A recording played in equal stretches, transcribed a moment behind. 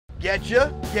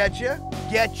Getcha, getcha,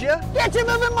 getcha. Getcha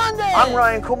Moving Monday! I'm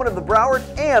Ryan Kuhlman of the Broward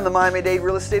and the Miami-Dade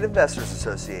Real Estate Investors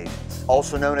Association,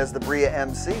 also known as the BREIA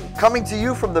MC, coming to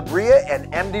you from the BREIA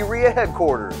and MD-REIA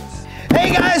headquarters.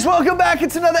 Hey guys, welcome back.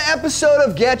 It's another episode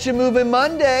of Getcha Moving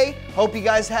Monday. Hope you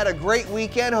guys had a great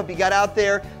weekend. Hope you got out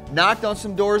there, knocked on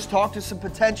some doors, talked to some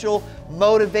potential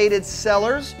motivated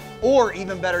sellers, or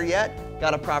even better yet,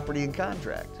 got a property in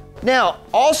contract. Now,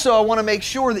 also, I want to make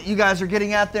sure that you guys are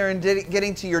getting out there and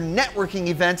getting to your networking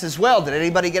events as well. Did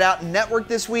anybody get out and network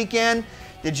this weekend?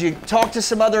 Did you talk to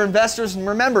some other investors? And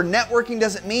remember, networking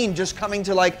doesn't mean just coming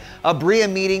to like a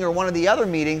BREIA meeting or one of the other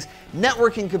meetings.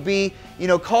 Networking could be,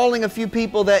 calling a few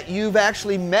people that you've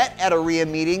actually met at a REIA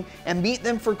meeting and meet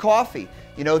them for coffee.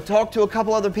 Talk to a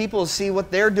couple other people, see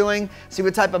what they're doing, see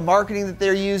what type of marketing that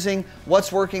they're using,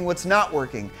 what's working, what's not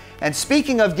working. And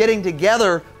speaking of getting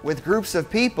together with groups of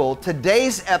people,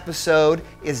 today's episode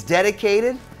is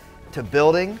dedicated to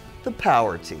building the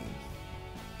power team.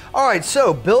 All right,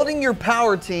 so building your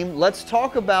power team, let's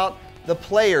talk about the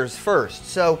players first.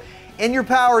 So in your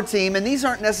power team, and these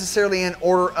aren't necessarily in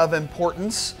order of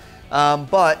importance,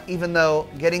 but even though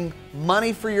getting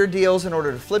money for your deals in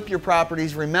order to flip your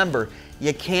properties, remember,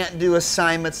 you can't do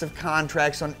assignments of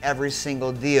contracts on every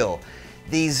single deal.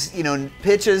 These,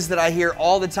 pitches that I hear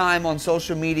all the time on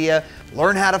social media,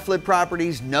 learn how to flip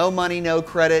properties, no money, no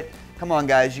credit. Come on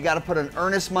guys, you got to put an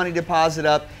earnest money deposit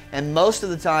up, and most of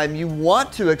the time you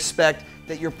want to expect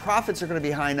that your profits are going to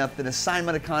be high enough that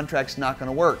assignment of contracts not going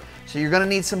to work. So you're going to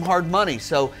need some hard money.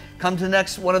 So come to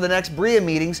one of the next BREIA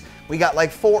meetings. We got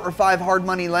like 4 or 5 hard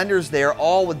money lenders there,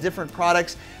 all with different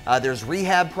products. There's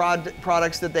rehab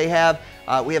products that they have.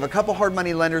 We have a couple hard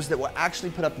money lenders that will actually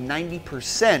put up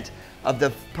 90% of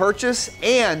the purchase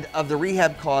and of the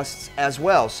rehab costs as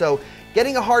well. So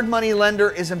getting a hard money lender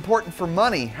is important for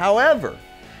money. However,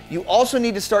 you also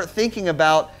need to start thinking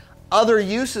about other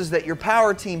uses that your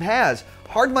power team has.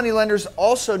 Hard money lenders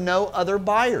also know other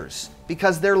buyers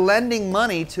because they're lending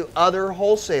money to other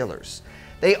wholesalers.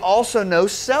 They also know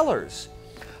sellers.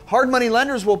 Hard money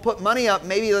lenders will put money up,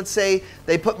 maybe let's say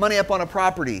they put money up on a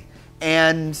property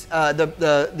and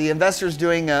the investor's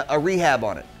doing a rehab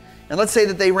on it. And let's say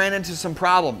that they ran into some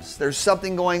problems. There's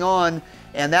something going on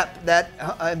and that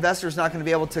investor's not going to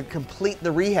be able to complete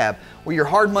the rehab. Well, your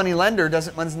hard money lender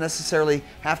doesn't necessarily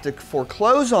have to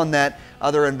foreclose on that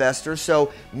other investor.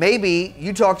 So maybe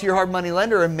you talk to your hard money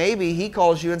lender and maybe he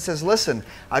calls you and says, listen,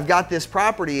 I've got this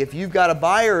property. If you've got a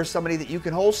buyer or somebody that you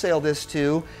can wholesale this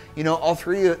to, I'll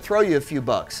throw you a few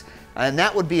bucks. And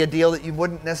that would be a deal that you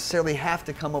wouldn't necessarily have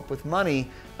to come up with money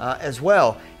as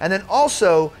well. And then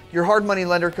also, your hard money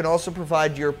lender can also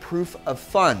provide your proof of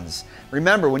funds.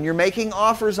 Remember, when you're making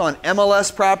offers on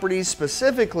MLS properties,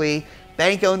 specifically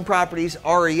bank-owned properties,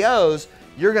 REOs,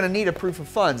 you're going to need a proof of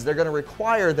funds. They're going to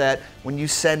require that when you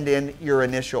send in your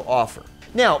initial offer.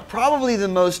 Now, probably the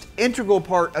most integral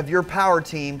part of your power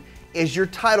team is your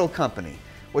title company,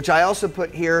 which I also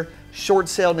put here, short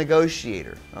sale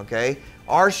negotiator, okay?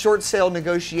 Our short sale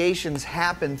negotiations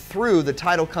happen through the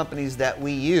title companies that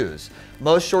we use.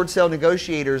 Most short sale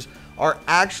negotiators are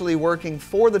actually working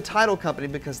for the title company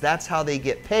because that's how they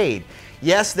get paid.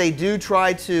 Yes, they do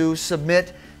try to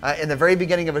submit in the very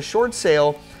beginning of a short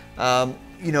sale, on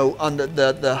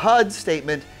the HUD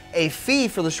statement, a fee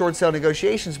for the short sale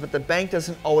negotiations, but the bank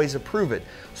doesn't always approve it.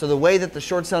 So the way that the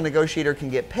short sale negotiator can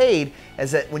get paid is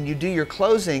that when you do your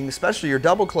closing, especially your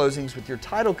double closings with your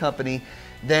title company,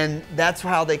 then that's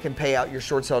how they can pay out your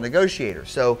short sale negotiator.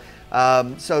 So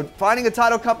finding a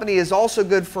title company is also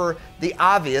good for the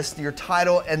obvious, your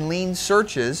title and lien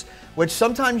searches, which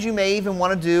sometimes you may even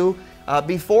want to do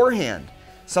beforehand.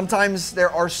 Sometimes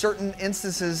there are certain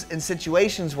instances and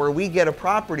situations where we get a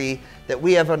property that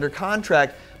we have under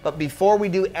contract, but before we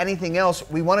do anything else,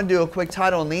 we want to do a quick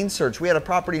title and lien search. We had a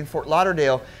property in Fort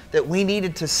Lauderdale that we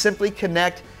needed to simply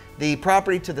connect the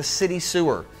property to the city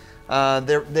sewer.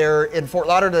 They're in Fort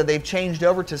Lauderdale, they've changed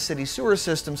over to city sewer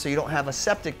system so you don't have a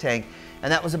septic tank,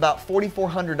 and that was about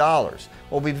 $4,400.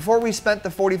 Well, before we spent the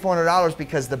 $4,400,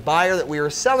 because the buyer that we were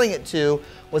selling it to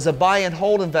was a buy and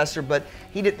hold investor, but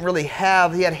he didn't really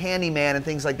have, he had handyman and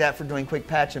things like that for doing quick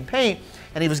patch and paint,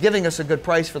 and he was giving us a good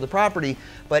price for the property,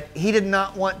 but he did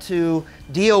not want to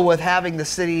deal with having the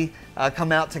city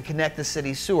come out to connect the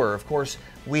city sewer. Of course,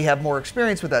 we have more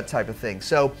experience with that type of thing.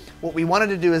 So what we wanted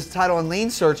to do is title and lien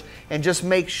search and just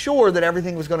make sure that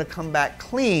everything was going to come back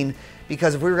clean,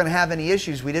 because if we were going to have any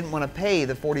issues, we didn't want to pay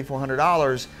the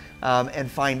 $4,400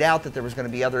 and find out that there was going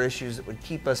to be other issues that would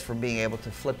keep us from being able to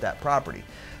flip that property.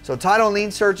 So title and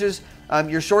lien searches,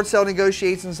 your short sale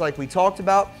negotiations like we talked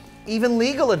about, even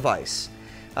legal advice.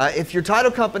 If your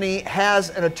title company has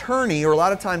an attorney, or a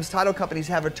lot of times title companies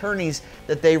have attorneys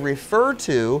that they refer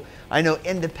to. I know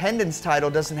Independence Title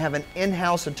doesn't have an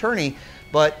in-house attorney,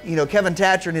 but Kevin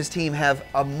Thatcher and his team have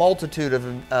a multitude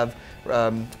of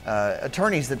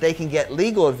attorneys that they can get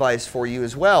legal advice for you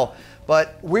as well.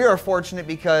 But we are fortunate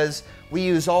because we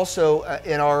use also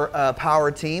in our power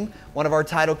team, one of our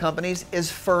title companies is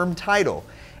Firm Title.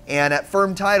 And at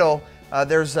Firm Title,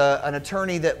 there's an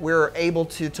attorney that we're able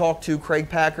to talk to, Craig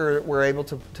Packer, we're able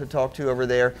to talk to over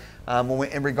there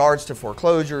in regards to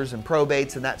foreclosures and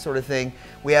probates and that sort of thing.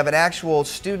 We have an actual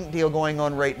student deal going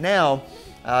on right now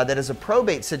that is a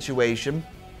probate situation.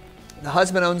 The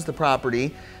husband owns the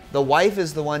property. The wife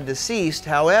is the one deceased.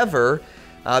 However,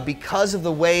 because of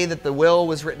the way that the will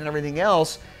was written and everything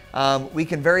else, we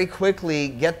can very quickly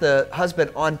get the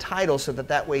husband on title so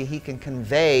that way he can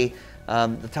convey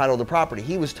the title of the property.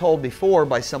 He was told before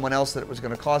by someone else that it was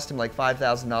going to cost him like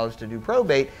 $5,000 to do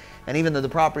probate, and even though the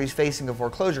property is facing a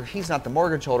foreclosure, he's not the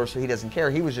mortgage holder, so he doesn't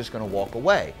care. He was just going to walk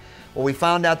away. Well, we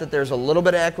found out that there's a little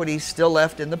bit of equity still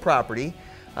left in the property,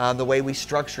 the way we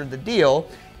structured the deal,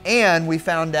 and we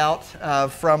found out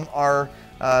from our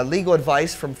legal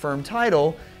advice from Firm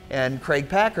Title and Craig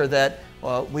Packer that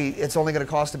it's only going to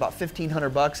cost about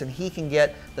 $1,500, and he can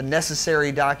get the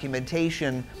necessary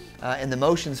documentation and the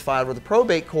motions filed with the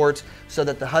probate courts so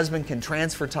that the husband can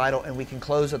transfer title and we can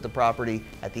close up the property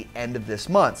at the end of this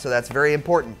month. So that's very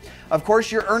important. Of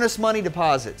course, your earnest money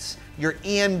deposits, your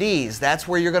EMDs, that's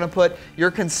where you're going to put your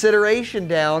consideration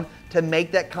down to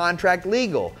make that contract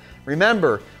legal.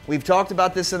 Remember, we've talked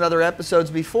about this in other episodes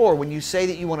before. When you say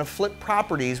that you want to flip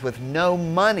properties with no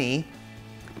money,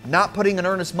 not putting an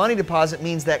earnest money deposit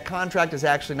means that contract is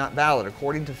actually not valid.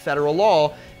 According to federal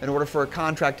law, in order for a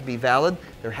contract to be valid,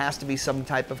 there has to be some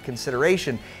type of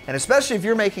consideration. And especially if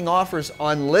you're making offers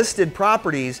on listed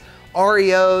properties,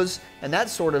 REOs, and that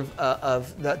sort of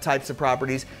types of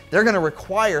properties, they're going to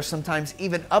require sometimes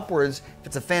even upwards, if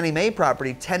it's a Fannie Mae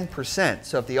property, 10%.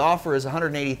 So if the offer is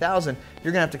 $180,000,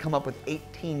 you're going to have to come up with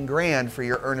 18 grand for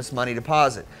your earnest money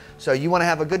deposit. So you want to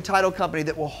have a good title company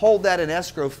that will hold that in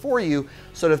escrow for you,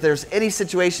 so that if there's any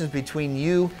situations between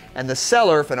you and the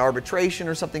seller, if an arbitration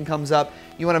or something comes up,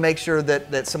 you want to make sure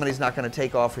that somebody's not going to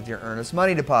take off with your earnest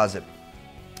money deposit.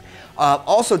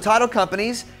 Also, title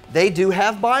companies, they do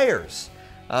have buyers.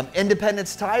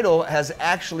 Independence Title has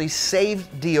actually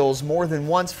saved deals more than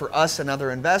once for us and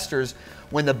other investors.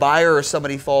 When the buyer or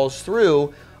somebody falls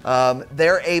through,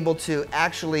 they're able to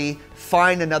actually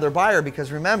find another buyer,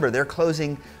 because remember, they're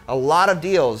closing a lot of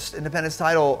deals. Independence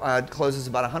Title closes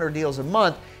about 100 deals a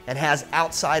month and has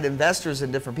outside investors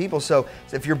and different people. So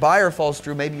if your buyer falls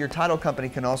through, maybe your title company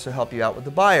can also help you out with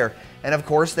the buyer. And of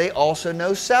course, they also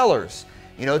know sellers.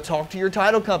 Talk to your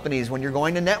title companies when you're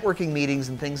going to networking meetings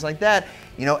and things like that.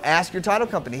 Ask your title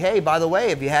company, hey, by the way,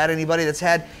 have you had anybody that's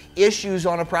had issues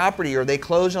on a property, or they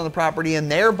closed on the property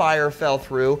and their buyer fell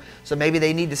through, so maybe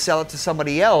they need to sell it to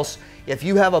somebody else. If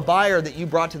you have a buyer that you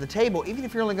brought to the table, even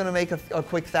if you're only going to make a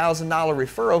quick $1,000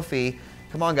 referral fee,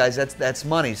 come on guys, that's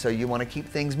money. So you want to keep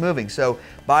things moving. So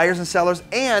buyers and sellers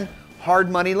and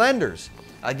hard money lenders.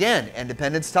 Again,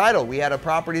 Independence Title. We had a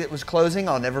property that was closing.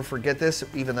 I'll never forget this,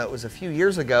 even though it was a few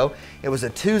years ago. It was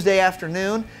a Tuesday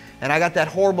afternoon, and I got that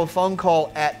horrible phone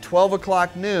call at 12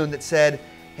 o'clock noon that said,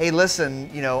 hey, listen,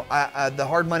 the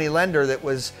hard money lender that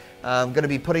was going to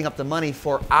be putting up the money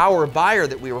for our buyer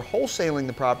that we were wholesaling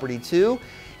the property to,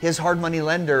 his hard money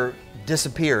lender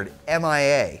disappeared,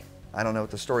 MIA. I don't know what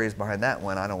the story is behind that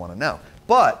one. I don't want to know.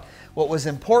 But what was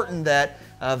important that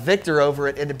Victor over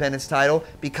at Independence Title,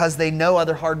 because they know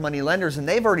other hard money lenders and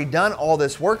they've already done all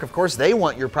this work. Of course, they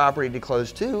want your property to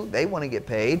close too. They want to get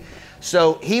paid.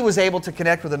 So he was able to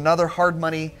connect with another hard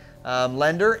money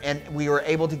lender, and we were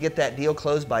able to get that deal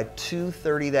closed by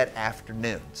 2:30 that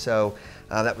afternoon. So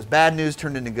that was bad news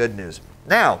turned into good news.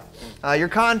 Now, your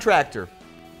contractor.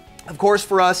 Of course,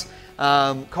 for us,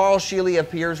 Carl Sheely of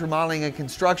Piers Remodeling and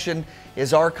Construction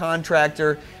is our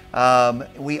contractor.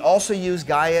 We also use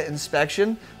Gaia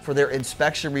Inspection for their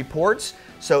inspection reports.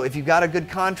 So if you've got a good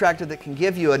contractor that can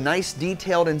give you a nice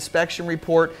detailed inspection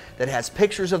report that has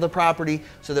pictures of the property,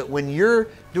 so that when you're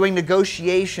doing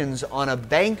negotiations on a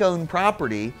bank-owned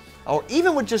property, or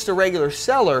even with just a regular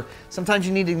seller, sometimes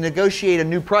you need to negotiate a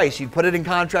new price. You put it in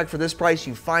contract for this price,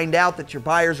 you find out that your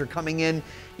buyers are coming in,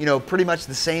 pretty much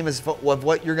the same as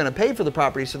what you're going to pay for the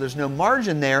property, so there's no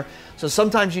margin there. So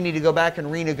sometimes you need to go back and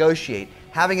renegotiate.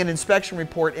 Having an inspection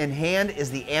report in hand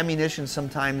is the ammunition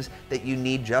sometimes that you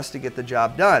need just to get the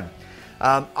job done.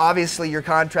 Obviously, your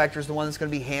contractor is the one that's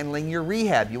going to be handling your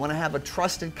rehab. You want to have a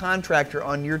trusted contractor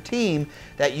on your team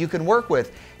that you can work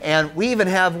with. And we even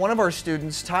have one of our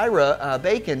students, Tyra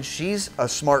Bacon. She's a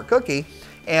smart cookie,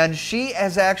 and she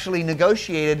has actually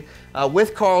negotiated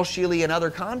with Carl Sheely and other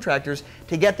contractors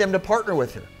to get them to partner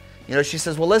with her. You know, she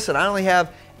says, well, listen, I only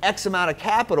have X amount of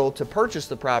capital to purchase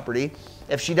the property.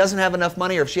 If she doesn't have enough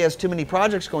money, or if she has too many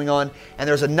projects going on and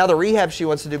there's another rehab she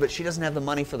wants to do, but she doesn't have the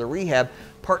money for the rehab,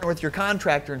 partner with your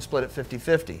contractor and split it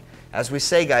 50-50. As we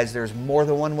say, guys, there's more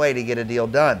than one way to get a deal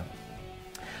done.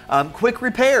 Quick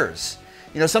repairs.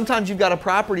 You know, sometimes you've got a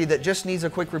property that just needs a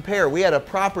quick repair. We had a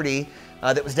property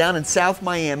that was down in South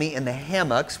Miami in the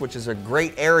Hammocks, which is a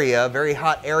great area, very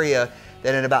hot area,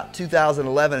 that in about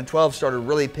 2011 and 12 started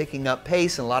really picking up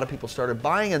pace, and a lot of people started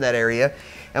buying in that area.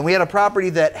 And we had a property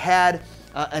that had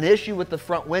an issue with the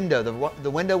front window.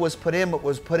 The window was put in, but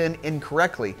was put in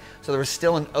incorrectly. So there was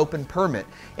still an open permit.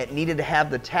 It needed to have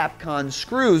the TAPCON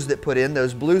screws that put in,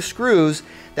 those blue screws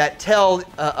that tell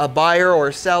a buyer or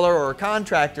a seller or a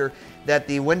contractor that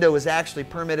the window was actually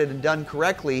permitted and done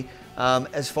correctly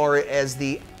as far as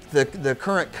the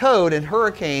current code and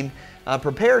hurricane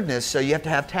preparedness. So you have to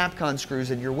have TAPCON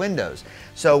screws in your windows.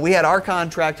 So we had our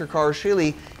contractor, Carl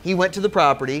Sheely. He went to the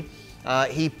property.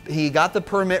 He got the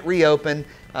permit reopened,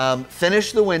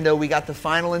 finished the window, we got the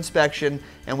final inspection,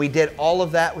 and we did all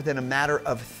of that within a matter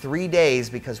of 3 days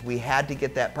because we had to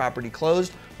get that property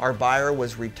closed. Our buyer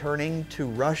was returning to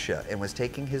Russia and was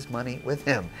taking his money with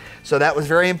him. So that was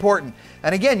very important.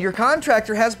 And again, your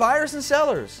contractor has buyers and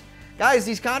sellers. Guys,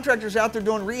 these contractors out there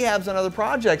doing rehabs on other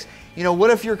projects, you know, what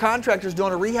if your contractor's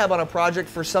doing a rehab on a project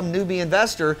for some newbie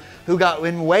investor who got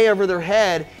in way over their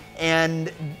head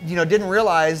and, you know, didn't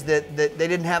realize that they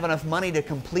didn't have enough money to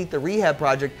complete the rehab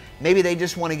project? Maybe they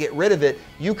just want to get rid of it.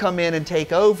 You come in and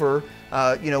take over,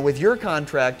 you know, with your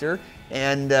contractor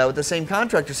and with the same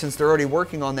contractor, since they're already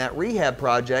working on that rehab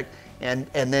project, and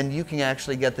then you can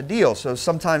actually get the deal. So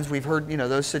sometimes we've heard, you know,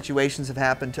 those situations have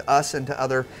happened to us and to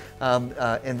other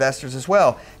investors as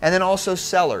well. And then also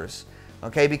sellers,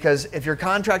 okay? Because if your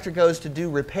contractor goes to do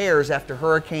repairs after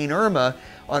Hurricane Irma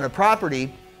on a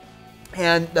property,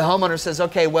 and the homeowner says,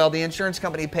 okay, well, the insurance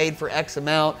company paid for X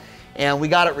amount and we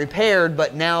got it repaired,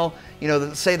 but now, you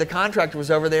know, say the contractor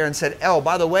was over there and said, oh,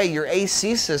 by the way, your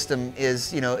AC system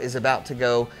is, you know, is about to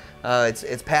go,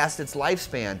 it's past its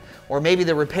lifespan. Or maybe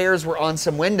the repairs were on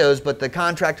some windows, but the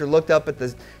contractor looked up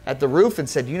at the roof and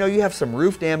said, you know, you have some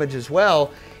roof damage as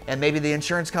well, and maybe the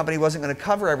insurance company wasn't going to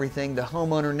cover everything. The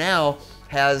homeowner now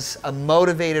has a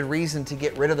motivated reason to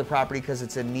get rid of the property because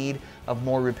it's in need of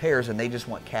more repairs and they just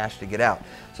want cash to get out.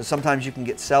 So sometimes you can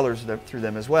get sellers through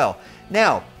them as well.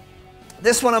 Now,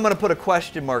 this one I'm going to put a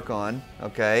question mark on,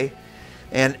 okay?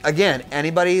 And again,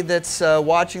 anybody that's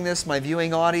watching this, my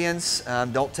viewing audience,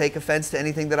 don't take offense to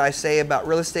anything that I say about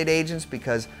real estate agents,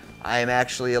 because I am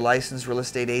actually a licensed real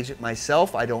estate agent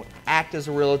myself. I don't act as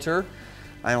a realtor.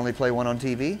 I only play one on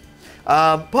TV.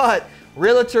 But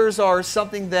realtors are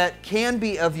something that can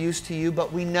be of use to you,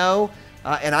 but we know,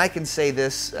 and I can say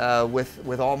this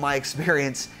with all my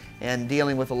experience and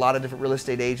dealing with a lot of different real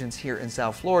estate agents here in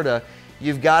South Florida,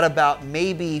 you've got about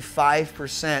maybe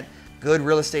 5% good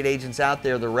real estate agents out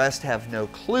there. The rest have no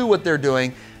clue what they're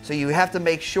doing. So you have to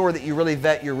make sure that you really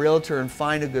vet your realtor and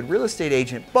find a good real estate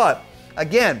agent. But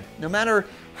again, no matter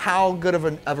how good of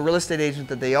a real estate agent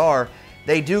that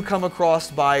they do come across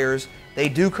buyers. They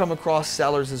do come across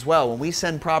sellers as well. When we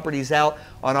send properties out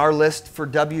on our list for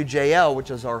WJL, which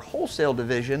is our wholesale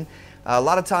division, a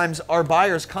lot of times our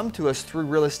buyers come to us through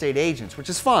real estate agents, which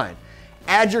is fine.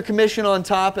 Add your commission on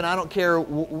top, and I don't care,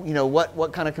 you know,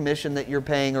 what kind of commission that you're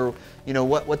paying, or, you know,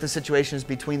 what the situation is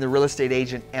between the real estate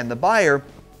agent and the buyer,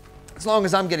 as long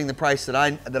as I'm getting the price that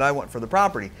I want for the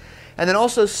property. And then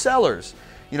also sellers.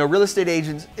 You know, real estate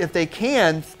agents, if they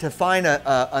can, to find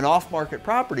an off-market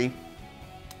property,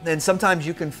 then sometimes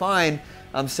you can find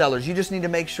sellers. You just need to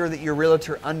make sure that your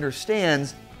realtor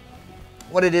understands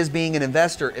what it is being an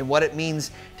investor and what it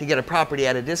means to get a property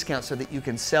at a discount so that you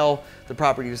can sell the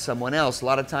property to someone else. A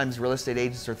lot of times real estate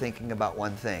agents are thinking about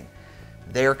one thing: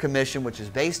 their commission, which is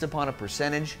based upon a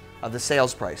percentage of the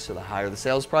sales price. So the higher the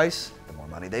sales price, the more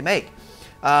money they make.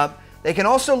 They can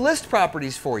also list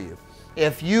properties for you.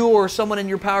 If you or someone in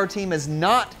your power team is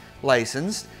not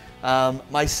licensed,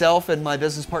 myself and my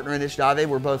business partner Anish Dave,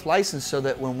 we're both licensed, so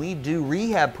that when we do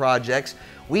rehab projects,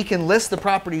 we can list the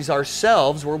properties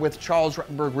ourselves. We're with Charles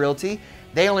Ruttenberg Realty.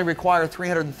 They only require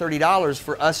 $330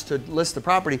 for us to list the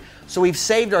property, so we've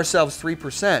saved ourselves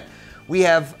 3%. We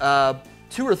have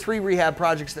 2 or 3 rehab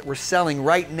projects that we're selling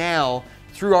right now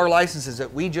through our licenses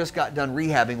that we just got done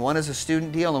rehabbing. One is a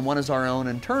student deal and one is our own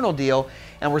internal deal.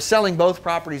 And we're selling both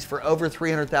properties for over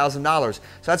 $300,000. So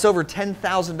that's over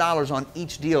 $10,000 on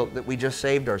each deal that we just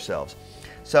saved ourselves.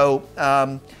 So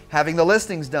having the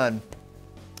listings done.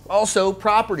 Also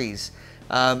properties.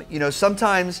 You know,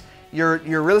 sometimes your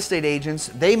real estate agents,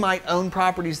 they might own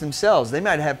properties themselves. They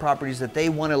might have properties that they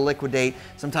want to liquidate.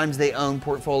 Sometimes they own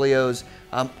portfolios.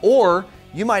 Or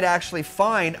you might actually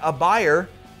find a buyer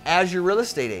as your real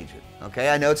estate agent. Okay,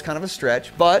 I know it's kind of a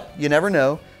stretch, but you never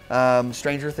know.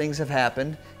 Stranger things have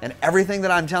happened, and everything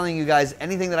that I'm telling you guys,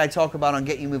 anything that I talk about on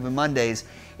Get You Moving Mondays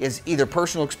is either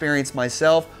personal experience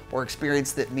myself or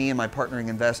experience that me and my partnering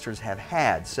investors have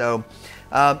had. So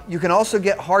you can also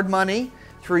get hard money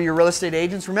through your real estate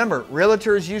agents. Remember,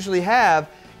 realtors usually have,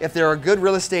 if they're a good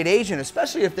real estate agent,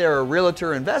 especially if they're a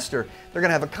realtor investor, they're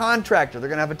gonna have a contractor, they're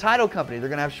gonna have a title company, they're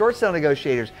gonna have short sale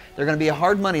negotiators, they're gonna be a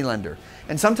hard money lender.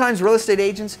 And sometimes real estate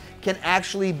agents can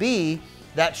actually be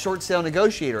that short sale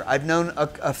negotiator. I've known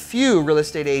a few real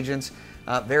estate agents,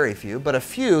 very few, but a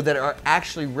few that are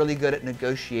actually really good at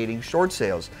negotiating short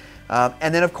sales.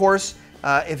 And then of course,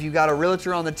 if you got a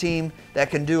realtor on the team that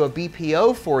can do a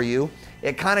BPO for you,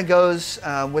 it kind of goes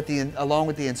along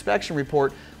with the inspection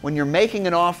report. When you're making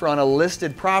an offer on a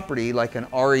listed property like an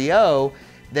REO,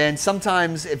 then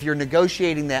sometimes if you're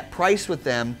negotiating that price with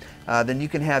them, then you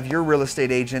can have your real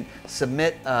estate agent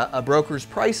submit a broker's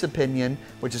price opinion,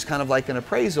 which is kind of like an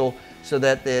appraisal, so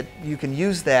that you can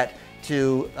use that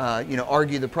to you know,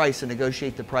 argue the price and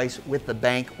negotiate the price with the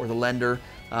bank or the lender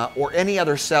or any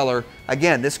other seller.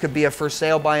 Again, this could be a for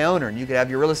sale by owner, and you could have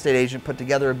your real estate agent put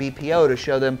together a BPO to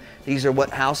show them these are what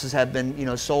houses have been, you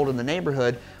know, sold in the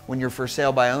neighborhood when your for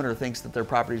sale by owner thinks that their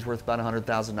property is worth about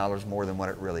 $100,000 more than what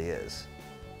it really is.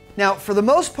 Now, for the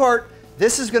most part,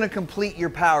 this is going to complete your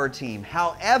power team.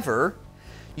 However,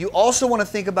 you also want to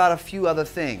think about a few other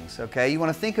things, okay? You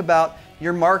want to think about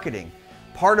your marketing.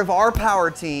 Part of our power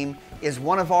team is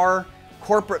one of our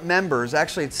corporate members,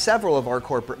 actually it's several of our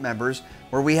corporate members,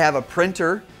 where we have a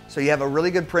printer. So you have a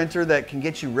really good printer that can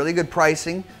get you really good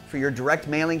pricing for your direct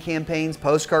mailing campaigns,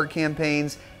 postcard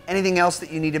campaigns, anything else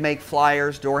that you need to make,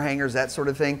 flyers, door hangers, that sort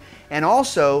of thing. And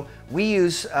also, we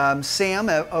use Sam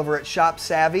over at Shop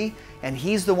Savvy, and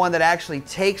he's the one that actually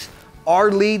takes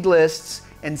our lead lists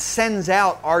and sends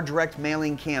out our direct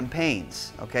mailing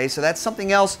campaigns. Okay, so that's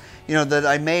something else, you know, that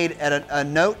I made at a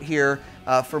note here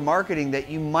for marketing that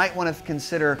you might want to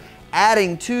consider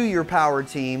adding to your power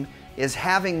team, is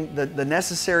having the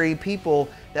necessary people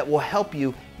that will help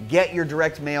you get your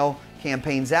direct mail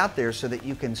campaigns out there so that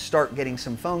you can start getting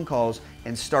some phone calls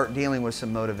and start dealing with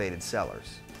some motivated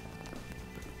sellers.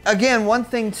 Again, one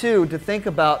thing too to think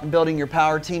about in building your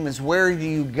power team is where do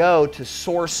you go to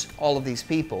source all of these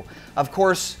people. Of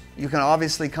course, you can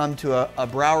obviously come to a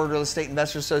Broward Real Estate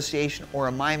Investors Association or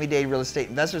a Miami-Dade Real Estate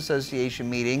Investors Association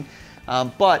meeting,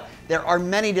 but there are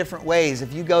many different ways.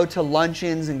 If you go to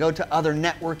luncheons and go to other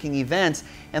networking events,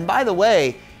 and by the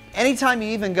way, anytime you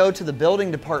even go to the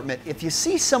building department, if you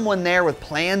see someone there with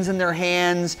plans in their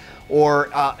hands or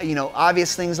you know,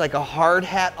 obvious things like a hard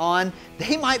hat on,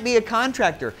 they might be a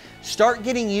contractor. Start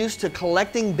getting used to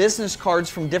collecting business cards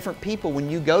from different people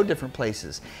when you go different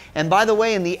places. And by the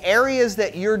way, in the areas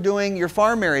that you're doing your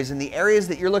farm areas, in the areas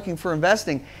that you're looking for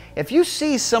investing, if you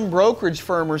see some brokerage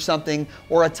firm or something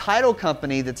or a title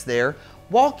company that's there,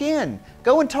 walk in,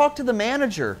 go and talk to the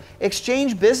manager,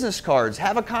 exchange business cards,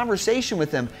 have a conversation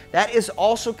with them. That is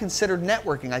also considered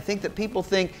networking. I think that people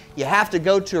think you have to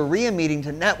go to a REIA meeting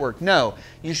to network. No,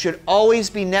 you should always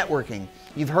be networking.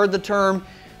 You've heard the term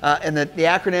and the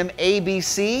acronym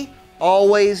ABC,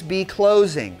 always be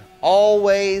closing.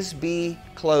 Always be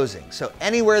closing. So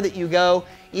anywhere that you go,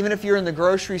 even if you're in the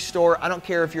grocery store, I don't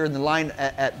care if you're in the line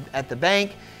at the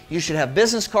bank, you should have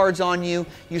business cards on you.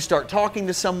 You start talking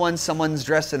to someone, someone's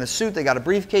dressed in a suit, they got a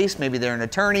briefcase, maybe they're an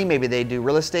attorney, maybe they do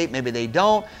real estate, maybe they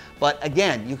don't. But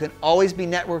again, you can always be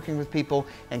networking with people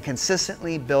and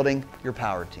consistently building your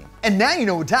power team. And now you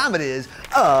know what time it is,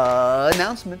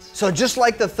 announcements. So just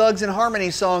like the Thugs in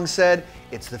Harmony song said,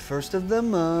 it's the first of the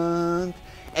month.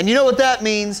 And you know what that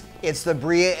means? It's the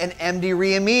BREIA and MD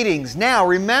REIA meetings. Now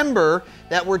remember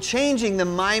that we're changing the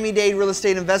Miami-Dade Real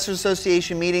Estate Investors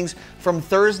Association meetings from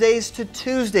Thursdays to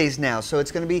Tuesdays now. So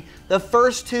it's going to be the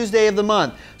first Tuesday of the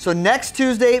month. So next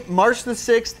Tuesday, March the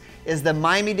 6th, is the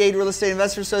Miami-Dade Real Estate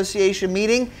Investors Association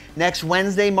meeting. Next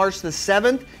Wednesday, March the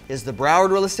 7th, is the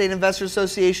Broward Real Estate Investors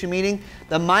Association meeting.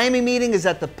 The Miami meeting is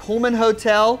at the Kuhlman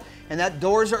Hotel, and that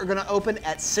doors are going to open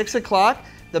at 6 o'clock.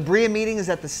 The BREIA meeting is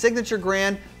at the Signature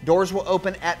Grand. Doors will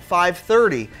open at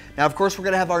 5:30. Now, of course, we're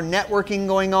going to have our networking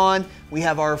going on. We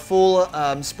have our full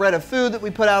spread of food that we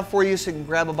put out for you so you can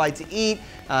grab a bite to eat.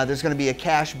 There's going to be a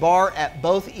cash bar at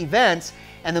both events.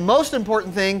 And the most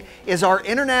important thing is our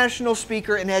international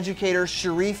speaker and educator,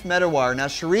 Sharif Medawar. Now,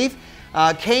 Sharif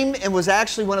came and was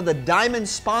actually one of the diamond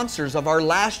sponsors of our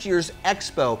last year's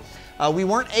expo. We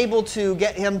weren't able to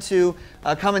get him to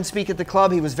come and speak at the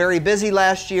club. He was very busy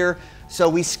last year. So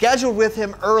we scheduled with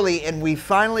him early, and we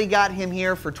finally got him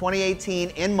here for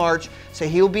 2018 in March. So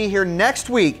he'll be here next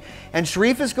week. And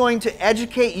Sharif is going to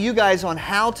educate you guys on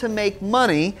how to make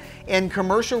money in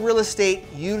commercial real estate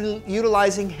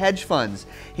utilizing hedge funds.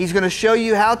 He's going to show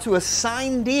you how to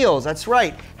assign deals. That's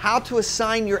right, how to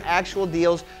assign your actual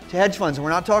deals to hedge funds. And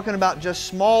we're not talking about just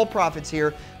small profits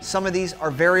here. Some of these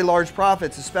are very large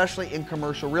profits, especially in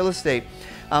commercial real estate.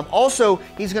 Also,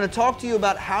 he's going to talk to you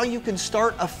about how you can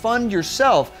start a fund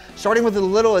yourself. Starting with as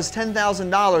little as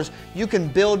 $10,000, you can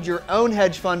build your own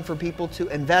hedge fund for people to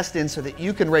invest in so that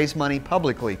you can raise money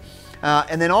publicly.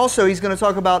 And then also, he's going to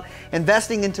talk about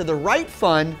investing into the right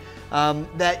fund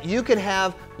that you can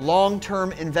have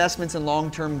long-term investments and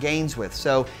long-term gains with.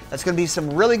 So that's going to be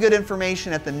some really good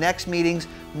information at the next meetings.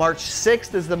 March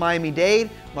 6th is the Miami-Dade.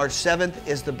 March 7th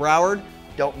is the Broward.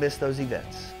 Don't miss those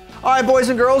events. All right, boys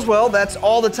and girls, well, that's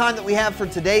all the time that we have for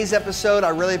today's episode. I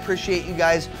really appreciate you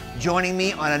guys joining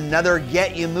me on another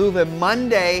Get You Moving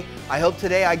Monday. I hope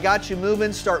today I got you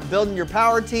moving. Start building your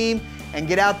power team and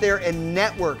get out there and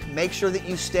network. Make sure that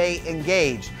you stay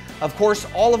engaged. Of course,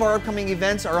 all of our upcoming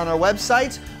events are on our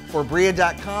websites for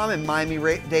BREIA.com and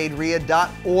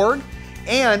MiamiDadeREIA.org.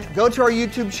 And go to our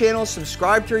YouTube channel,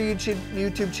 subscribe to our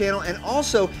YouTube channel, and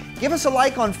also give us a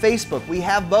like on Facebook. We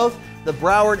have both the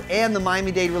Broward and the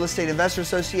Miami-Dade Real Estate Investor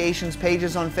Association's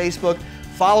pages on Facebook.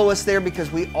 Follow us there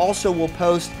because we also will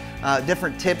post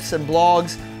different tips and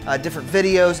blogs, different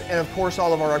videos, and of course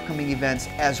all of our upcoming events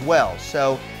as well.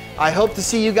 So I hope to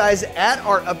see you guys at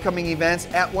our upcoming events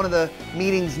at one of the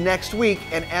meetings next week.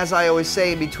 And as I always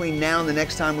say, between now and the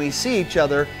next time we see each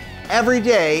other, every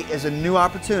day is a new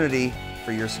opportunity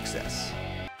for your success.